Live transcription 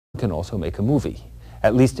can also make a movie,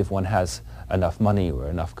 at least if one has enough money or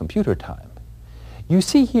enough computer time. You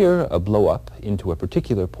see here a blow-up into a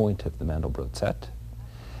particular point of the Mandelbrot set.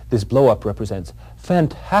 This blow-up represents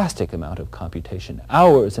fantastic amount of computation,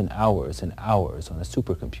 hours and hours and hours on a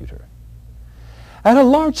supercomputer. At a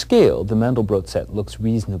large scale, the Mandelbrot set looks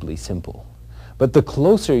reasonably simple, but the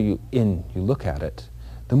closer you look at it,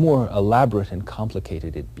 the more elaborate and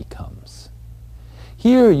complicated it becomes.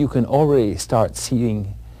 Here you can already start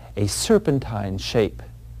seeing a serpentine shape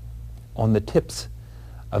on the tips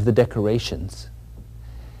of the decorations.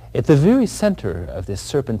 At the very center of this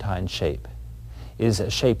serpentine shape is a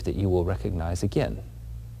shape that you will recognize again.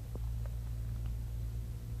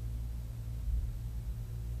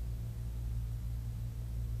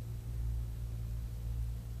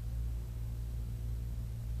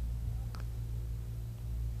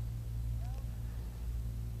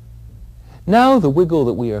 Now the wiggle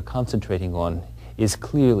that we are concentrating on is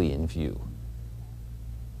clearly in view.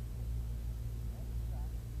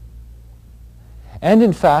 And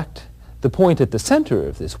in fact, the point at the center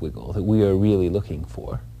of this wiggle that we are really looking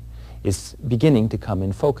for is beginning to come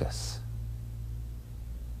in focus.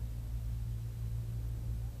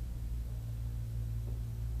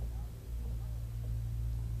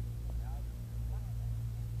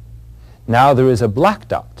 Now there is a black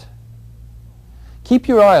dot. Keep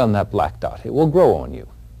your eye on that black dot. It will grow on you.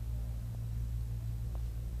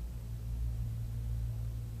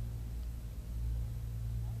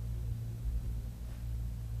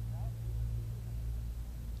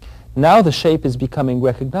 Now the shape is becoming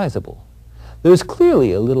recognizable. There's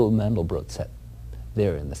clearly a little Mandelbrot set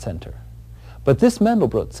there in the center. But this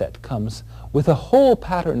Mandelbrot set comes with a whole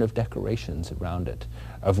pattern of decorations around it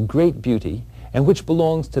of great beauty, and which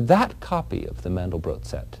belongs to that copy of the Mandelbrot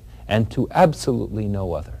set and to absolutely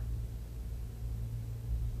no other.